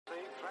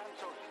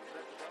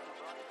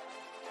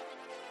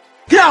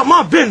Get out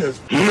my business.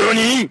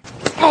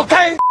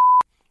 Okay.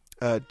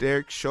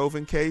 Derek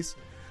Chauvin case,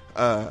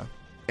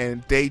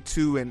 and day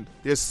 2, and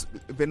there's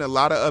been a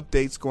lot of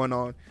updates going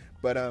on,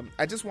 but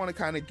I just want to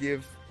kind of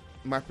give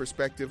my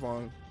perspective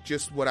on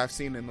just what I've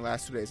seen in the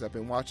last 2 days. I've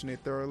been watching it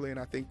thoroughly, and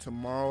I think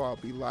tomorrow I'll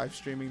be live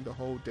streaming the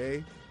whole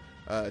day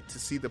to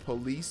see the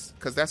police,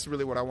 because that's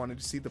really what I wanted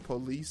to see, the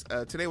police.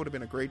 Today would have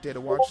been a great day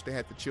to watch. They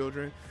had the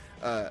children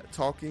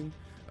talking,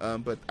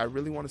 but I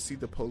really want to see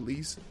the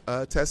police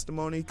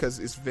testimony, because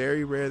it's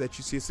very rare that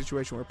you see a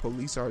situation where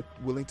police are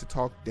willing to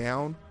talk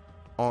down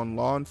on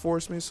law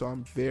enforcement, so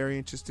I'm very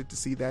interested to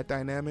see that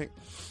dynamic.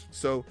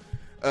 So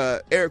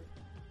Eric,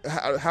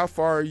 how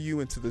far are you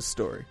into this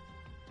story?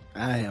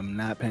 I am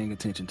not paying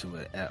attention to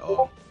it at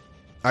all.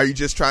 Are you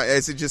just trying,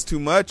 is it just too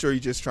much, or are you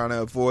just trying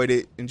to avoid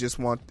it and just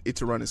want it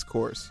to run its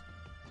course?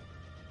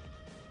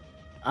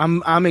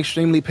 I'm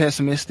extremely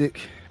pessimistic.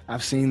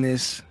 I've seen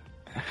this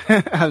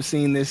I've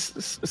seen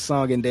this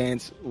song and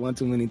dance one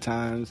too many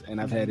times,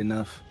 and I've had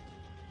enough.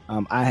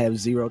 I have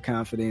zero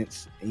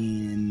confidence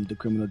in the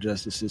criminal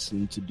justice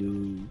system to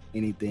do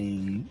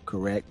anything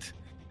correct,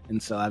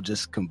 and so I've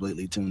just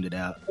completely tuned it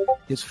out.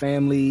 His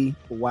family,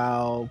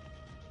 while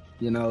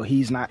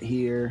he's not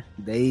here,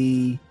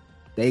 they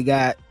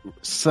got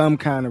some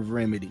kind of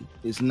remedy.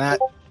 It's not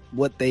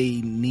what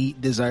they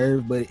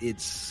deserve, but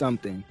it's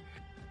something.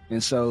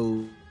 And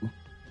so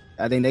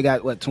I think they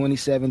got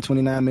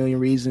 29 million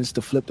reasons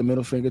to flip the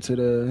middle finger to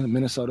the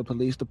Minnesota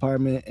Police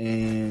Department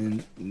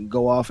and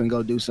go off and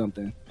go do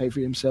something. Pay for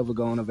yourself or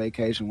go on a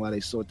vacation while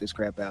they sort this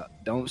crap out.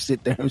 Don't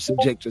sit there and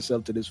subject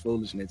yourself to this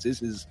foolishness.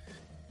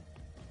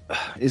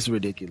 It's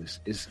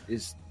ridiculous.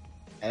 It's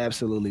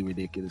absolutely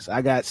ridiculous.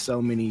 I got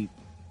so many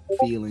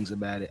feelings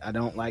about it. I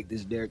don't like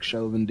this Derek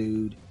Chauvin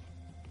dude.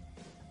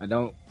 I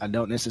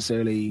don't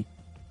necessarily.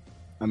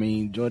 I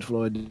mean, George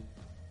Floyd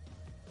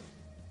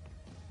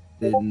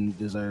didn't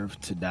deserve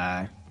to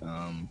die.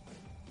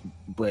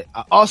 But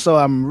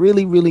I'm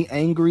really, really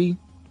angry,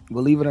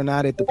 believe it or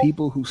not, at the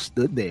people who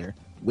stood there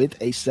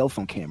with a cell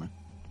phone camera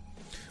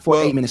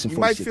for 8 minutes and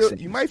 46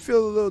 seconds. You might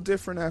feel a little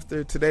different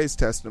after today's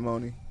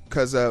testimony,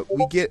 because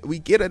we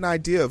get an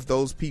idea of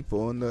those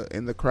people in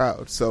the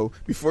crowd. So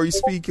before you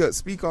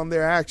speak on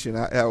their action,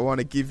 I want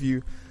to give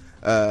you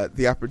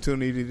the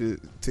opportunity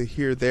to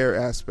hear their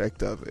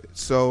aspect of it.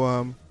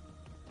 So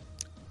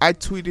I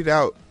tweeted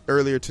out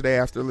earlier today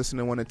after listening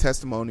to one of the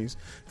testimonies,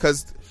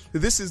 because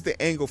this is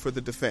the angle for the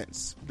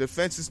defense. The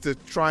defense is to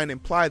try and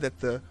imply that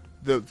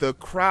the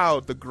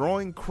crowd, the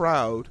growing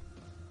crowd,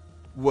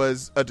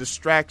 was a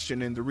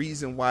distraction and the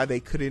reason why they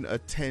couldn't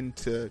attend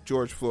to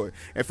George Floyd.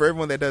 And for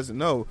everyone that doesn't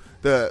know,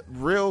 the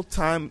real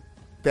time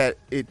that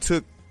it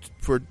took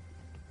for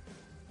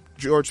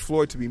George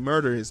Floyd to be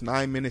murdered is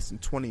 9 minutes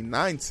and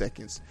 29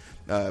 seconds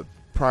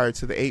prior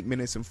to the 8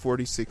 minutes and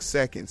 46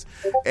 seconds.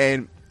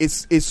 And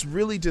it's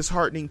really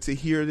disheartening to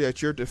hear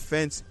that your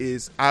defense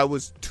is, I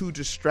was too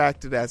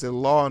distracted as a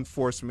law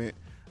enforcement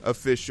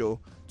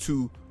official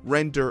to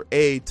render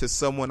aid to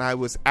someone I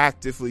was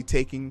actively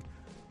taking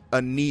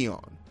a knee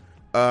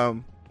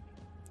on.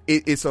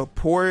 It's a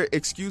poor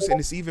excuse, and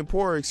it's even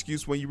poorer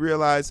excuse when you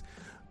realize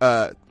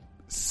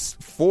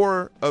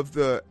 4 of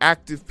the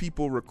active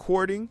people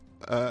recording,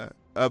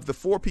 of the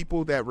 4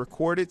 people that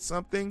recorded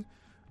something,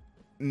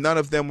 none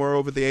of them were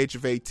over the age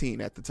of 18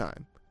 at the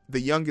time.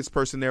 The youngest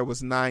person there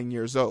was 9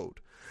 years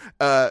old.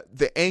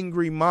 The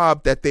angry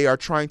mob that they are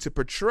trying to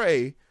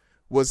portray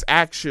was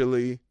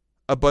actually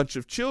a bunch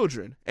of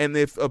children. And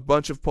if a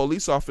bunch of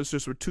police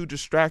officers were too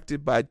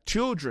distracted by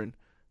children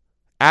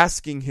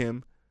asking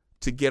him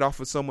to get off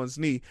of someone's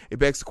knee, it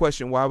begs the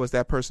question, why was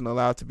that person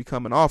allowed to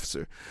become an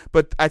officer?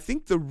 But I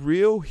think the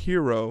real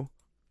hero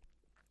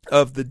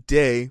of the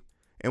day,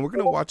 and we're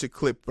going to watch a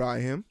clip by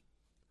him,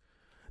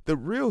 the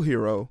real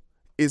hero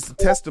is the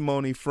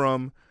testimony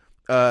from,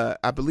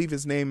 I believe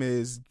his name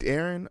is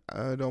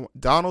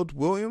Donald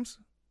Williams.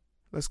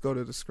 Let's go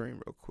to the screen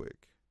real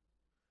quick.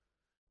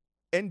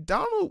 And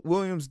Donald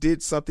Williams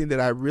did something that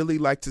I really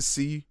like to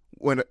see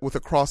with a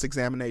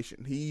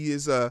cross-examination. He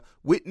is a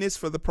witness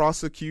for the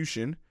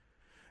prosecution,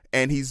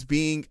 and he's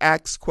being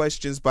asked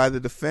questions by the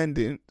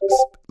defendant's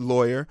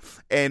lawyer.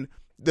 And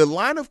the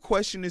line of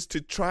question is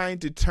to try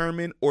and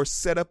determine or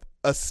set up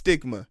a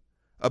stigma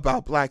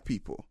about black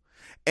people.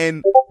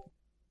 And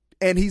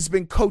he's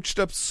been coached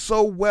up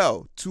so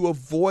well to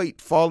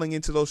avoid falling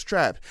into those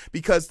traps,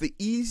 because the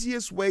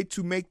easiest way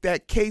to make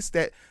that case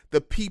that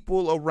the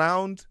people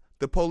around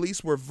the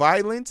police were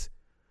violent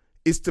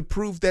is to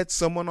prove that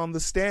someone on the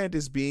stand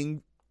is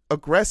being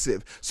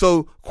aggressive.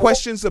 So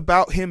questions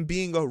about him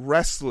being a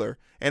wrestler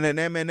and an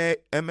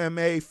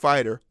MMA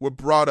fighter were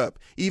brought up,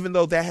 even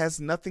though that has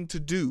nothing to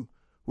do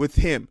with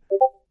him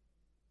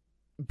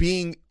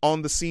being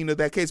on the scene of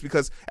that case,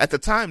 because at the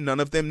time, none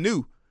of them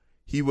knew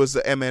he was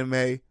an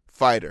MMA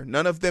fighter.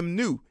 None of them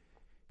knew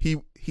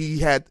he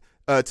had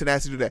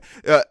tenacity to do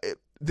that.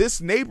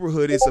 This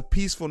neighborhood is a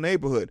peaceful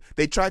neighborhood.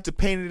 They tried to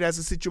paint it as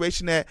a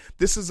situation that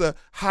this is a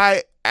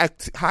high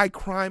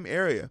crime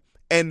area.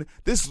 And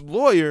this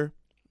lawyer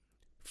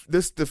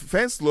this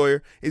defense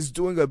lawyer is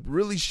doing a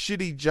really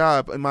shitty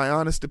job, in my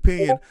honest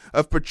opinion,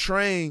 of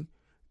portraying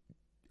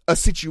a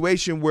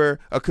situation where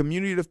a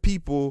community of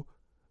people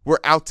were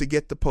out to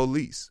get the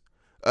police.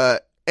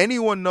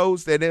 Anyone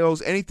knows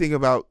anything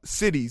about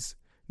cities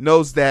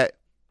knows that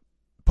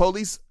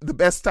police, the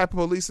best type of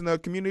police in the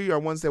community, are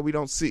ones that we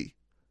don't see.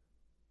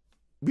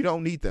 We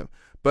don't need them.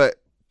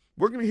 But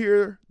we're going to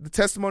hear the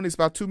testimony. It's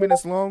about 2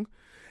 minutes long.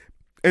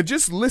 And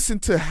just listen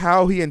to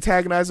how he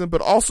antagonized him,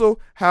 but also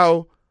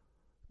how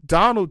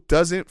Donald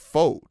doesn't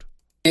fold.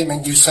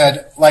 Statement you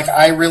said, like,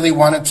 I really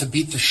wanted to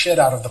beat the shit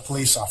out of the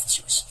police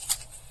officers.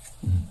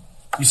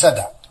 You said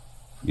that.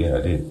 Yeah,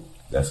 I did.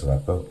 That's what I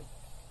felt.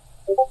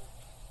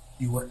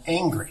 You were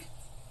angry.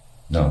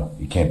 No,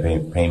 you can't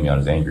paint me out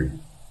as angry.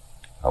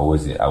 I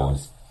was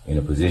in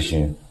a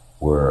position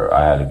where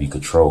I had to be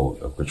controlled,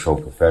 of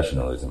control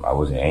professionalism. I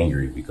wasn't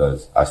angry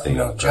because I stayed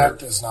on the curb.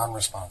 Object is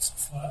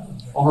non-responsive.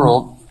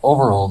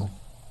 Overruled.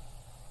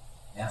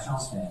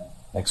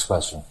 Next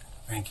question.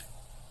 Thank you.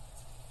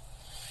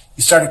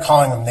 You started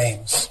calling them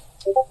names.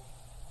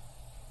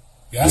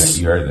 Yes?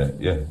 Yeah, you heard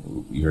that. Yeah,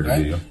 you heard the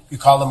video. You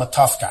called him a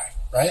tough guy,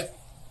 right?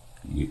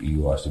 You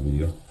watched the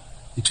video.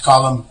 You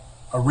call him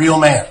a real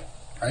man,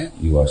 right?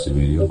 You watched the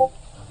video.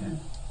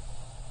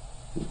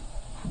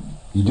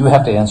 You do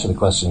have to answer the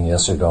question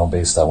yes or no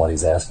based on what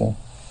he's asking.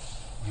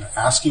 I'm going to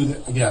ask you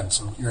that again,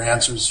 so your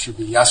answers should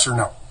be yes or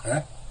no,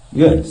 okay?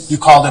 Yes. You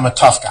called him a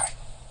tough guy.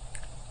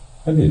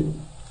 I did.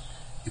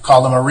 You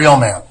called him a real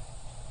man.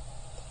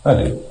 I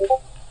did.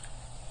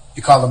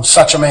 You called him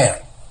such a man.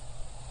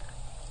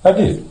 I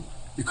did.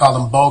 You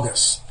called him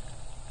bogus.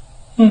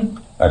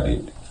 I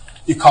did.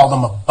 You called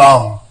him a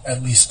bum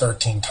at least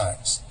 13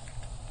 times.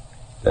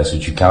 That's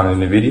what you counted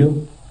in the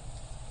video?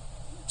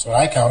 That's what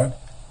I counted.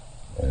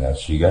 And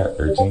that's what you got,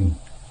 13.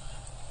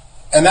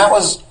 And that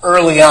was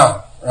early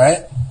on,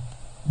 right?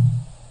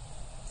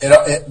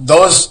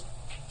 Those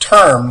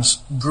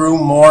terms grew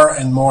more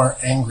and more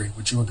angry.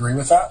 Would you agree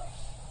with that?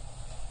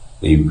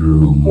 They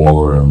grew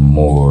more and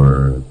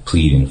more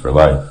pleading for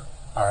life.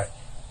 All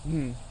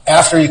right.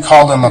 After you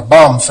called him a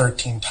bum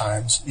 13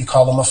 times, you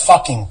called him a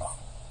fucking bum.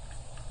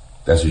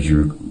 That's what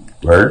you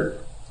heard?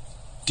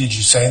 Did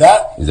you say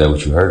that? Is that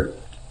what you heard?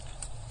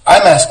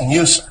 I'm asking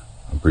you, sir.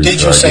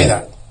 Did you say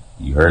that?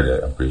 You heard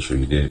that. I'm pretty sure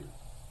you did.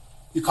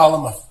 You call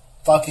him a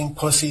fucking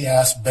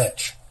pussy-ass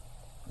bitch.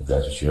 If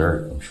that's what you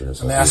heard, I'm sure that's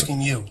what I'm I did.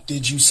 asking you,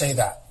 did you say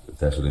that? If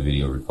that's what the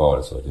video recalled,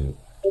 that's what I did.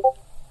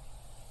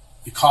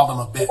 You called him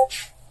a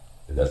bitch.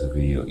 If that's the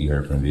video you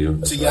heard from the video,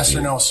 It's a yes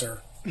or no,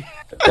 sir.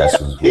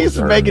 He's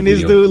making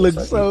this dude look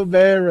so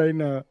bad right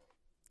now.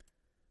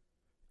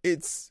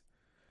 It's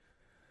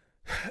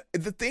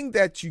the thing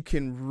that you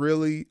can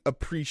really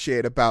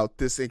appreciate about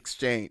this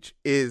exchange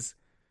is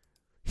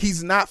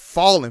he's not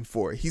falling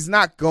for it. He's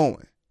not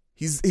going.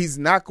 He's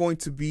not going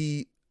to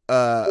be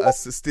a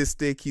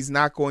statistic. He's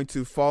not going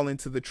to fall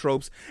into the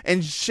tropes.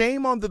 And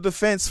shame on the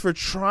defense for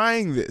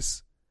trying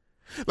this.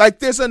 Like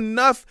there's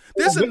enough.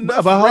 But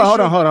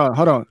hold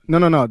on.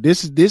 No.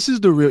 This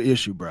is the real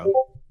issue, bro.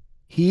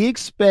 He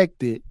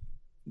expected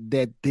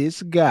that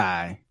this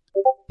guy,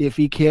 if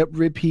he kept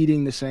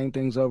repeating the same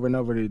things over and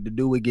over, the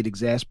dude would get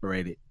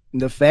exasperated.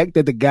 The fact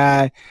that the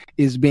guy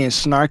is being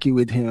snarky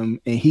with him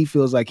and he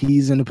feels like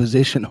he's in a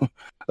position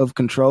of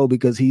control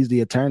because he's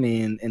the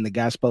attorney and the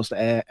guy's supposed to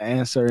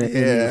answer in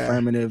the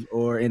affirmative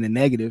or in the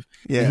negative.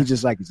 Yeah. And he's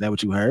just like, is that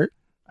what you heard?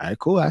 All right,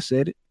 cool. I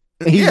said it.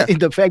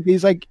 The fact that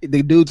he's like,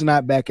 the dude's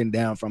not backing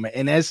down from it.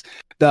 And that's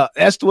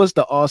what's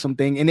the awesome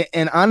thing.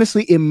 And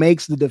honestly, it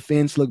makes the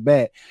defense look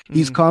bad.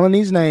 He's calling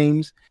these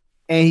names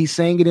and he's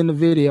saying it in the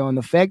video. And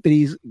the fact that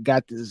he's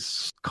got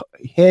this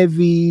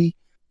heavy,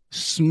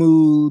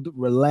 smooth,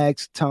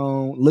 relaxed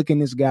tone, looking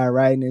this guy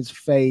right in his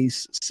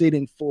face,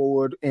 sitting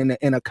forward in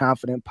a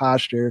confident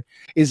posture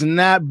is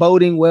not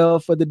boding well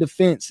for the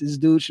defense. This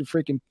dude should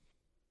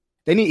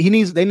they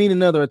need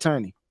another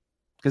attorney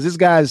because this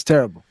guy is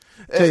terrible.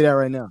 I'll tell you that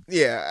right now.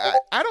 Yeah,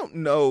 I don't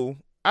know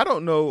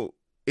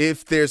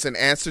if there's an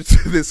answer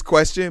to this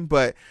question,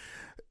 but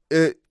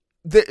the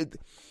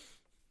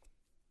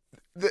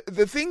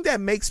thing that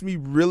makes me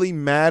really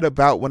mad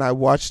about when I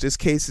watch this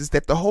case is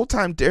that the whole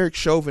time Derek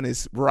Chauvin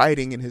is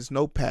writing in his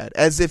notepad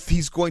as if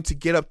he's going to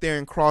get up there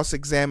and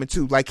cross-examine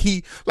too, like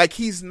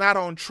he's not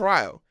on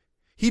trial.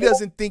 He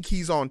doesn't think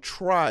he's on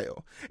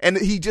trial, and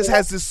he just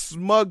has this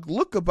smug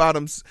look about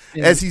him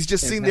as he's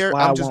just sitting there.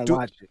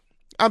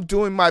 I'm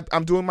doing my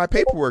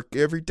paperwork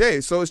every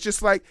day, so it's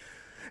just like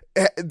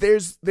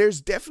there's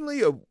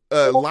definitely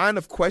a line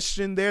of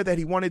question there that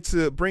he wanted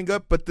to bring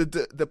up, but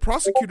the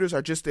prosecutors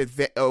are just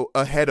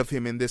ahead of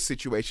him in this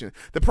situation.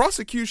 The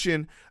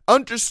prosecution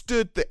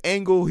understood the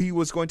angle he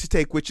was going to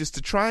take, which is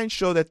to try and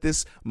show that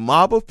this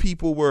mob of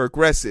people were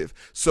aggressive.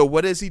 So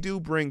what does he do?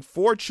 Bring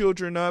 4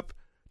 children up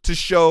to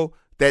show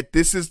that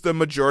this is the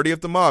majority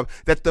of the mob,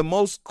 that the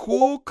most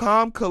cool,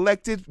 calm,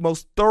 collected,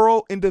 most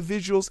thorough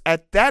individuals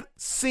at that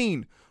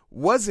scene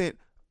wasn't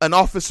 4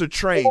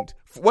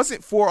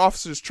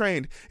 officers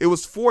trained. It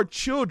was 4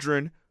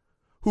 children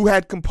who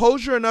had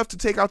composure enough to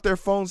take out their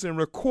phones and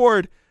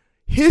record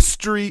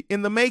history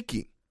in the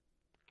making.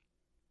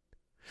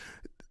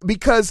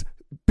 Because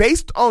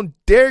based on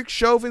Derek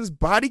Chauvin's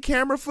body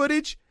camera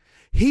footage,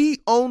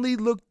 he only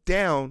looked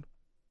down,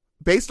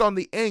 based on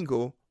the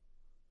angle,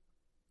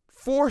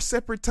 4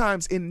 separate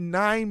times in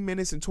 9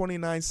 minutes and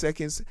 29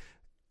 seconds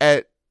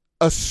at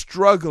a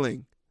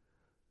struggling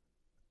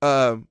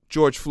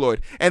George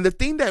Floyd. And the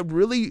thing that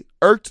really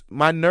irked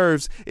my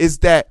nerves is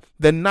that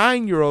the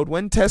 9-year-old,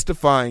 when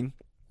testifying,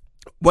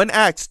 when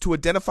asked to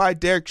identify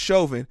Derek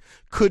Chauvin,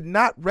 could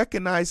not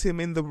recognize him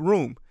in the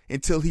room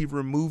until he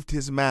removed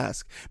his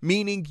mask,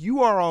 meaning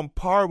you are on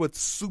par with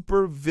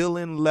super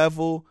villain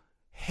level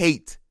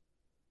hate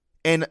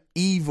and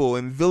evil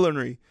and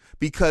villainy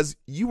because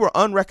you were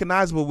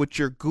unrecognizable with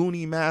your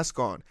Goonie mask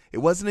on. It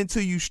wasn't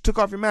until you took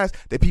off your mask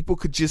that people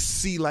could just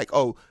see like,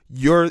 oh,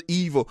 you're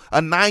evil.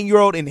 A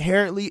 9-year-old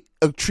inherently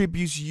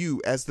attributes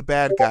you as the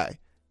bad guy.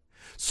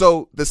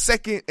 So the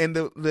second and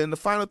the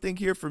final thing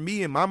here for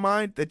me in my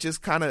mind that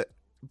just kind of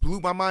blew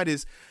my mind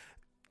is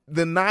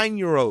the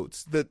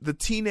 9-year-olds, the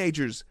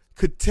teenagers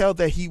could tell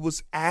that he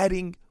was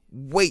adding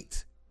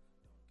weight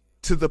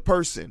to the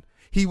person.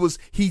 He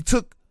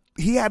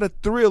had a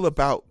thrill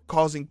about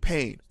causing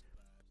pain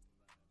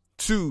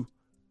to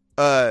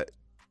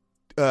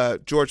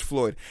George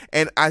Floyd.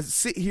 And I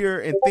sit here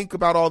and think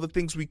about all the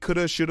things we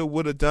coulda, shoulda,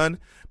 woulda done,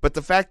 but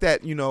the fact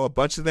that, you know, a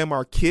bunch of them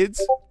are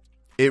kids,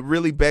 it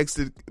really begs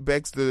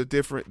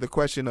the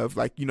question of,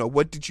 like, you know,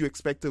 what did you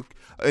expect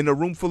in a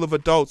room full of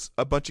adults,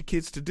 a bunch of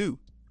kids to do?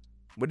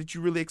 What did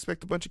you really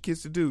expect a bunch of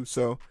kids to do?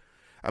 So,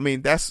 I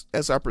mean, that's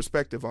our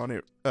perspective on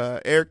it.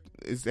 Eric,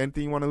 is there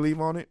anything you want to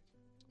leave on it?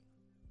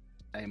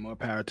 Hey, more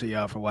power to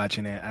y'all for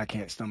watching it. I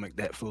can't stomach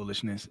that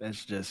foolishness.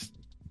 That's just,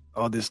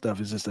 all this stuff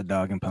is just a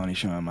dog and pony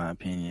show, in my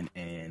opinion.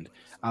 And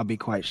I'll be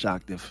quite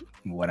shocked if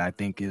what I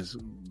think is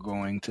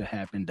going to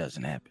happen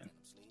doesn't happen.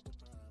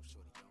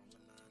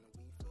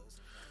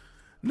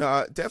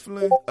 No,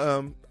 definitely.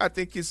 I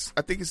think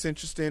it's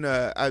interesting.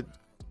 I'm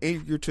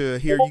eager to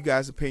hear you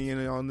guys'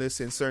 opinion on this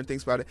and certain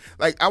things about it.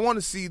 Like, I want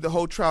to see the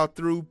whole trial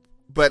through,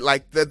 but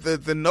like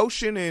the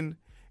notion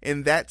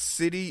in that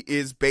city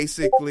is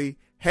basically,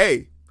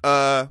 hey,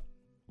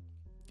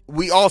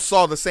 we all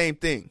saw the same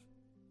thing,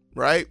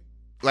 right?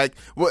 Like,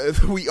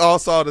 we all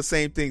saw the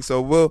same thing.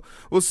 So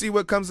we'll see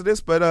what comes of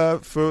this.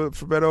 But for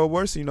better or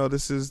worse, you know,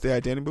 this is the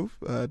Identity Booth.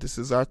 This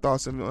is our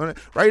thoughts on it.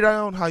 Write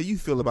down how you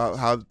feel about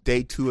how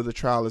day 2 of the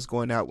trial is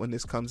going out when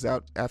this comes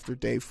out after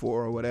day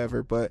 4 or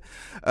whatever. But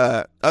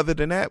other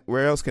than that,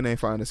 where else can they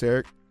find us,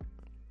 Eric?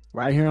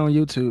 Right here on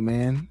YouTube,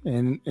 man.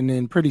 And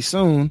then pretty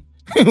soon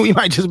we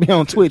might just be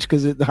on Twitch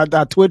because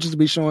our Twitch is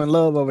be showing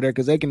love over there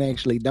because they can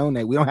actually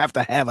donate. We don't have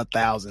to have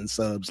 1,000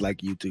 subs like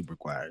YouTube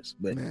requires.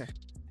 But man,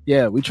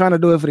 yeah, we're trying to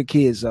do it for the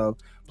kids. So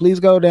please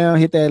go down,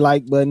 hit that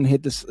like button,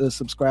 hit the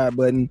subscribe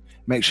button.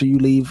 Make sure you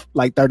leave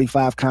like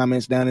 35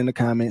 comments down in the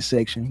comment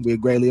section. We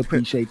greatly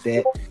appreciate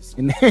that.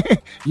 And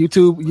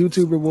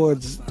YouTube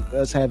rewards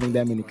us having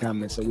that many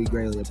comments, so we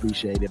greatly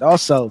appreciate it.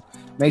 Also,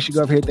 make sure you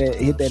go over hit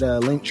that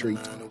link tree,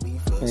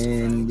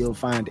 and you'll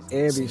find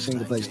every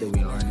single place that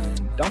we are.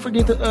 And don't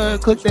forget to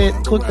click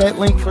that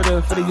link for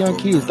the young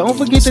kids. Don't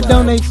forget to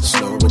donate.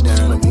 Slow it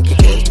down and we can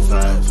catch the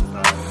vibe.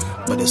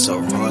 But it's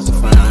so hard to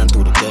find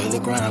through the daily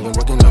grind. We're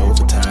working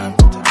overtime,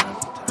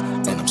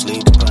 and I'm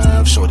sleep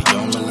deprived. Shorty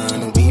on the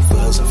line and we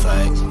fuss and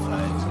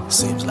fight.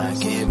 Seems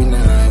like every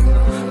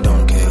night.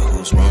 Don't care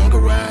who's wrong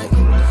or right.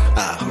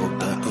 I hope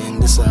the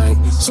end is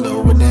sight.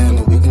 Slow it down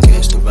and we can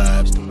catch the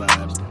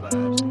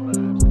vibes.